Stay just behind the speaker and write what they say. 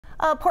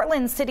A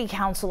Portland city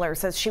councilor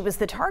says she was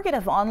the target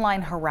of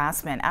online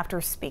harassment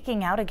after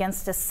speaking out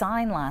against a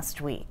sign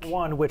last week.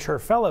 One which her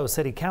fellow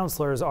city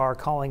councilors are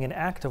calling an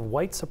act of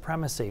white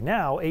supremacy.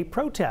 Now, a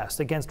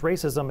protest against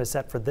racism is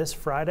set for this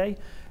Friday.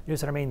 News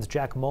Center Maine's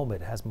Jack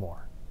Molmud has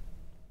more.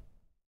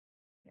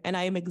 And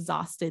I am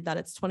exhausted that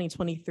it's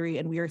 2023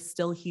 and we are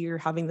still here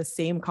having the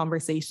same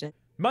conversation.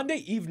 Monday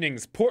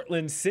evening's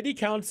Portland City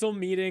Council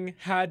meeting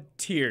had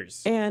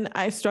tears. And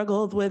I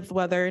struggled with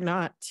whether or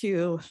not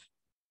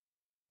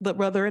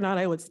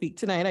I would speak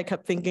tonight. I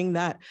kept thinking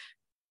that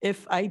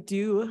if I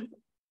do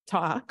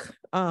talk,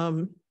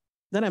 then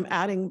I'm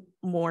adding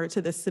more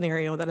to this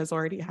scenario that is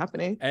already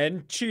happening.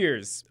 And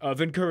cheers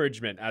of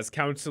encouragement as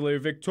Councilor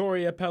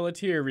Victoria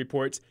Pelletier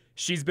reports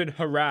she's been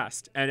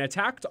harassed and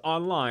attacked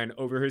online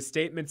over her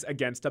statements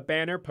against a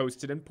banner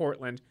posted in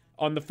Portland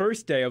on the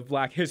first day of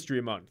Black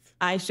History Month.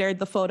 I shared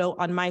the photo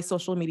on my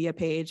social media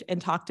page and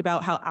talked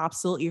about how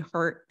absolutely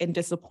hurt and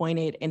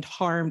disappointed and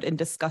harmed and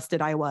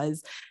disgusted I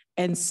was,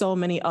 and so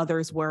many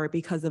others were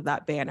because of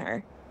that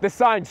banner. The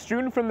sign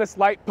strewn from this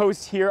light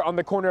post here on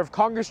the corner of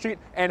Congress Street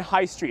and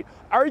High Street,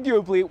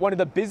 arguably one of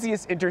the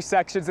busiest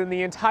intersections in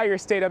the entire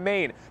state of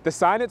Maine. The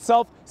sign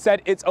itself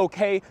said it's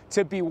okay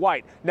to be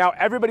white. Now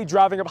everybody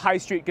driving up High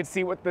Street could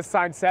see what the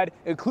sign said,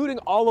 including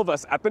all of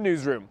us at the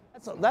newsroom.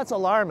 That's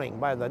alarming,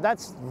 by the way.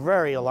 That's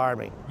very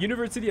alarming.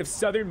 University of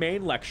Southern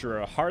Maine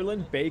lecturer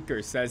Harlan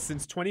Baker says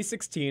since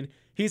 2016,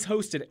 he's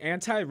hosted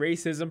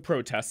anti-racism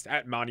protests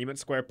at Monument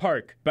Square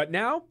Park. But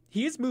now,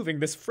 he is moving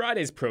this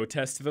Friday's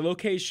protest to the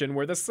location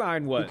where the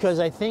sign was. Because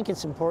I think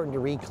it's important to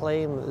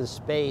reclaim the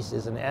space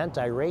as an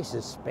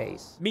anti-racist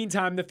space.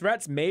 Meantime, the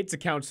threats made to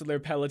Councilor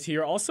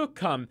Pelletier also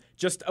come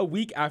just a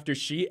week after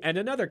she and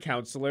another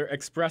councilor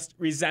expressed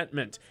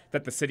resentment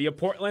that the city of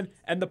Portland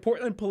and the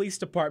Portland Police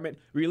Department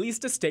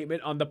released a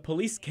statement on the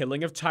police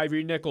killing of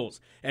Tyree Nichols,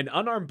 an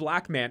unarmed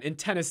black man in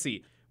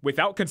Tennessee,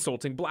 without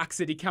consulting black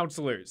city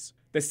councilors.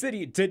 The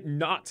city did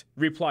not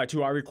reply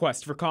to our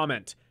request for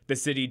comment. The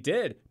city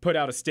did put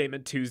out a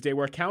statement Tuesday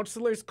where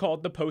councilors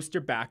called the poster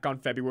back on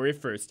February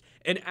 1st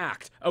an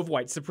act of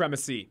white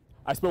supremacy.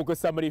 I spoke with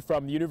somebody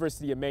from the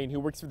University of Maine who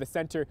works for the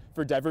Center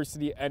for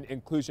Diversity and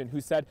Inclusion who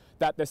said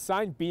that the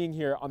sign being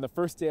here on the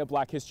first day of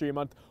Black History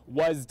Month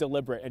was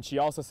deliberate. And she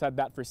also said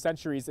that for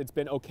centuries it's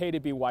been okay to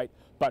be white,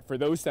 but for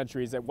those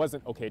centuries it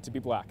wasn't okay to be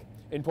black.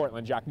 In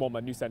Portland, Jack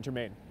Molmud, News Center,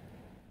 Maine.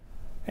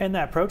 And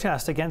that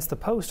protest against the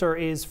poster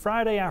is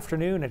Friday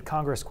afternoon at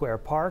Congress Square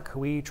Park.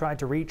 We tried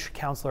to reach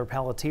Councilor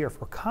Pelletier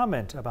for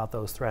comment about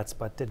those threats,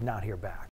 but did not hear back.